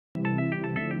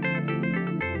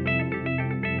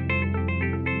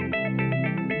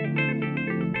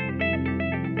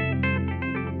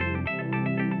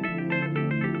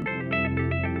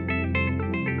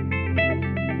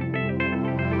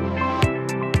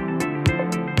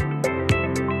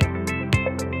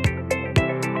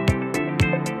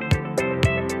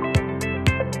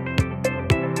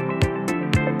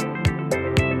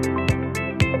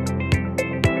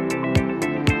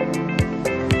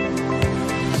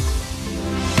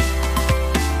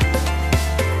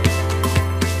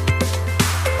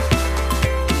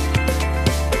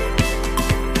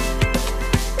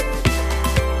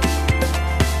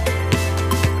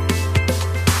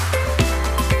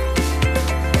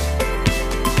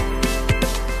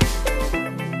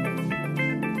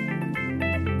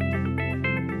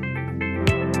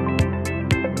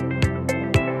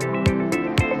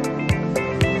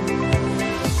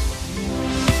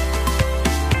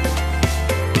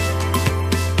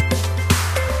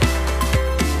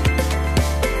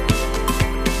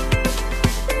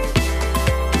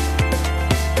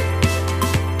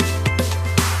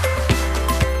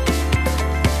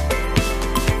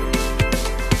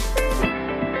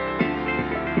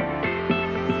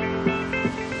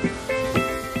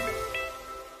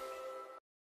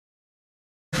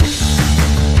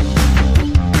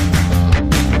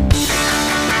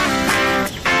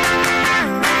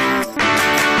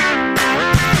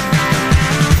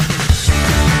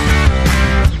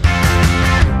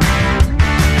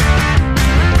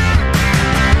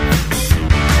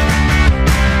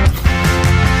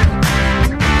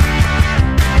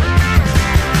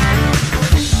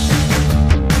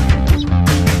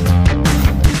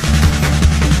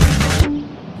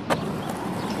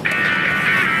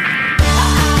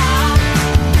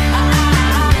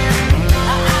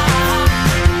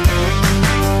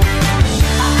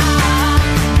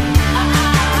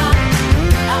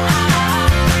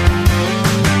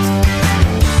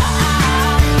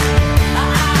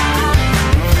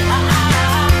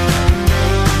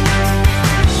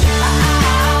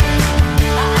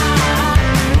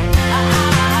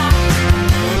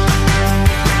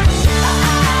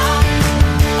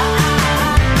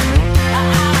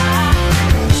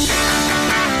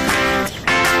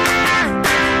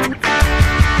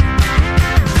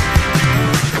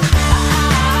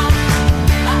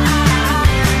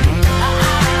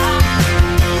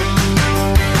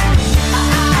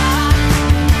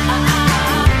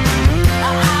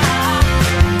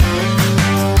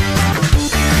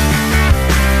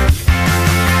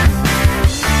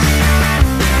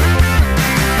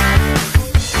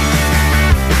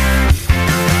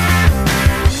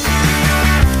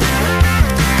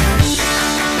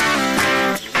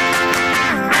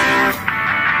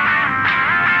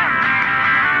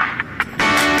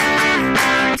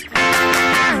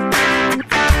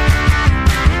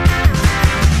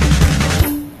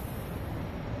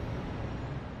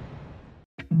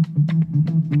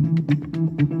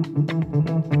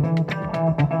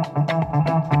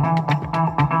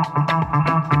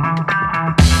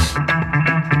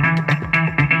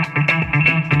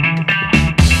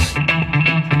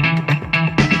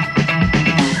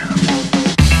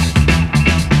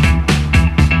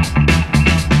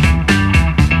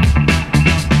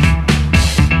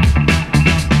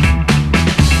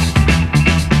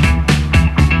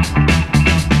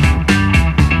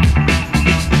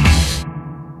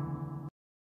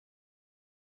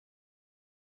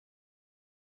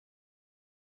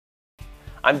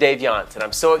I'm Dave Yantz, and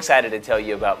I'm so excited to tell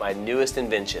you about my newest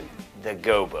invention, the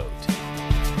Go Boat.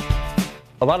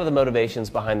 A lot of the motivations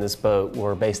behind this boat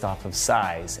were based off of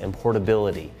size and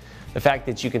portability. The fact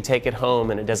that you can take it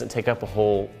home and it doesn't take up a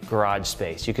whole garage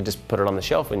space. You could just put it on the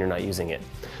shelf when you're not using it.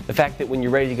 The fact that when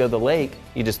you're ready to go to the lake,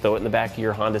 you just throw it in the back of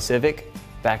your Honda Civic,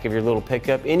 back of your little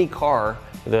pickup, any car,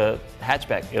 the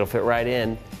hatchback, it'll fit right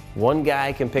in. One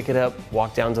guy can pick it up,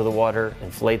 walk down to the water,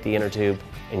 inflate the inner tube,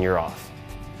 and you're off.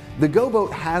 The Go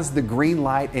Boat has the green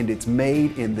light and it's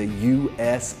made in the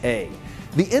USA.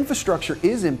 The infrastructure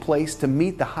is in place to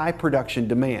meet the high production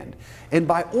demand. And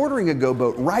by ordering a Go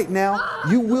Boat right now,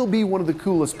 you will be one of the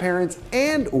coolest parents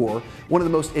and/or one of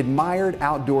the most admired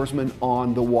outdoorsmen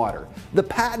on the water. The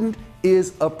patent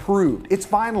is approved. It's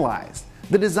finalized.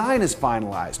 The design is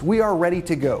finalized. We are ready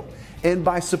to go. And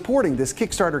by supporting this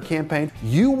Kickstarter campaign,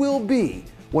 you will be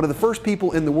one of the first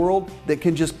people in the world that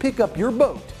can just pick up your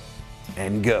boat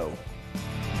and go.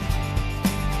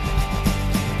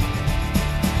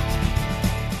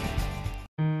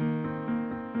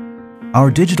 Our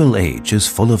digital age is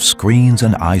full of screens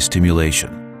and eye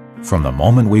stimulation. From the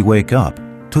moment we wake up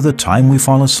to the time we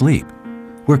fall asleep,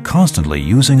 we're constantly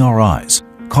using our eyes,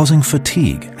 causing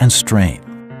fatigue and strain.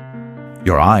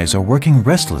 Your eyes are working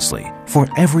restlessly for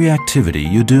every activity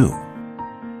you do.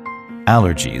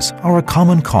 Allergies are a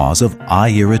common cause of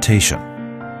eye irritation.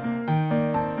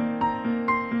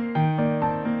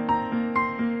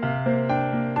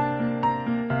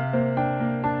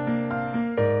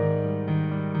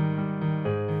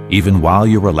 Even while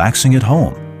you're relaxing at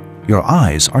home, your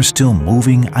eyes are still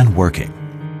moving and working.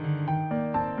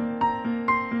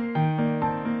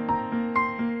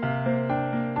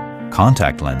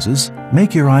 Contact lenses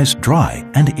make your eyes dry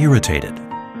and irritated.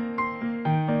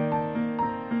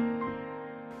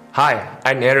 Hi,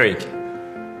 I'm Eric.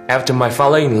 After my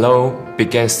father-in-law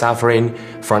began suffering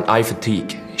from eye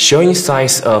fatigue, showing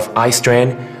signs of eye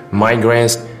strain,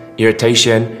 migraines,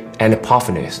 irritation, and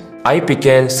puffiness, I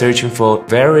began searching for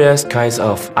various kinds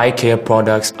of eye care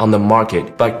products on the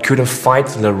market but couldn't find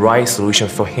the right solution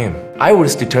for him. I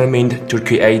was determined to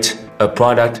create a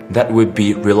product that would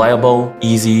be reliable,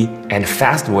 easy, and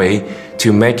fast way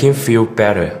to make him feel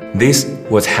better. This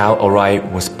was how Ori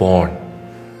was born.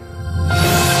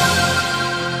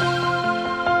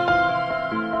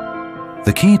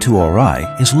 The key to Ori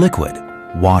is liquid,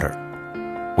 water.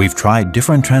 We've tried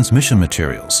different transmission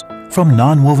materials, from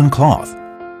non-woven cloth,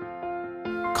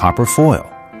 copper foil,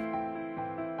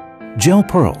 gel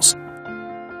pearls,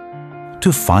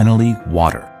 to finally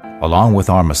water. Along with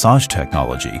our massage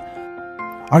technology,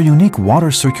 our unique water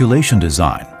circulation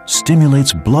design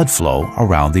stimulates blood flow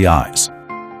around the eyes.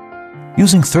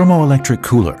 Using thermoelectric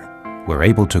cooler, we're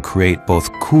able to create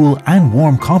both cool and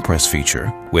warm compress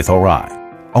feature with Ori.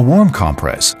 A warm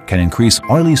compress can increase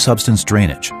oily substance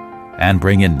drainage and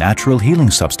bring in natural healing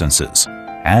substances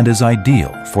and is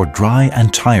ideal for dry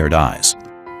and tired eyes.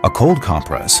 A cold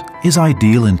compress is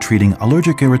ideal in treating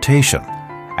allergic irritation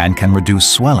and can reduce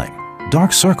swelling,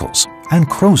 dark circles, and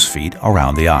crow's feet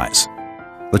around the eyes.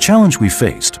 The challenge we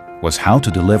faced was how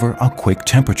to deliver a quick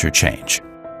temperature change.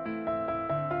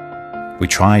 We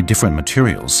tried different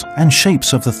materials and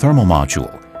shapes of the thermal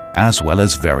module, as well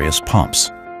as various pumps.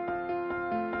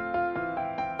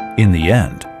 In the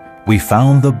end, we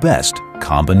found the best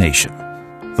combination.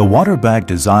 The water bag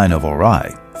design of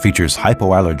Ori features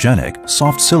hypoallergenic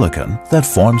soft silicone that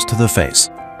forms to the face,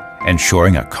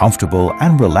 ensuring a comfortable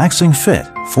and relaxing fit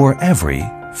for every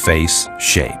face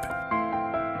shape.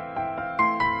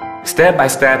 Step by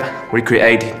step, we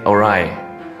create Ori,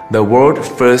 the world's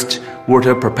first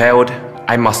water-propelled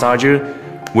eye massager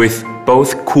with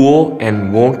both cool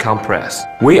and warm compress.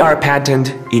 We are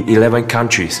patented in 11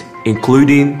 countries,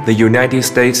 including the United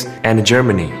States and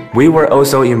Germany. We were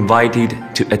also invited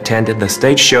to attend the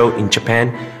stage show in Japan,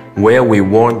 where we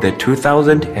won the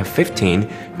 2015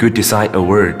 Good Design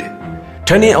Award.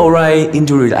 Turning Ori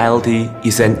into reality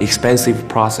is an expensive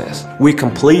process. We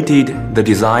completed the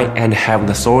design and have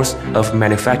the source of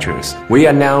manufacturers. We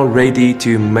are now ready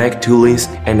to make toolings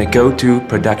and go to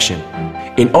production.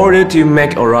 In order to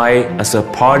make Ori as a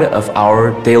part of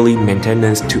our daily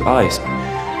maintenance to eyes,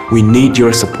 we need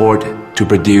your support to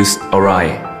produce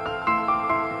Ori.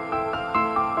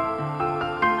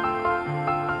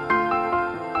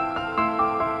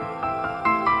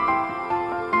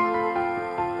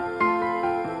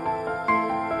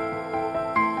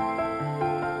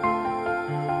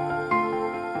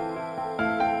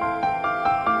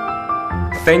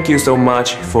 Thank you so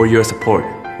much for your support.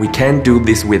 We can't do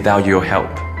this without your help.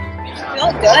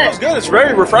 Feels good. It's good. It's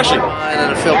very refreshing.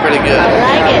 And it'll feel pretty good. I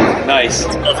like it. Nice.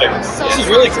 Perfect. This is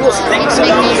really cool. So thank you so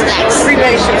much. Free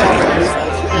base.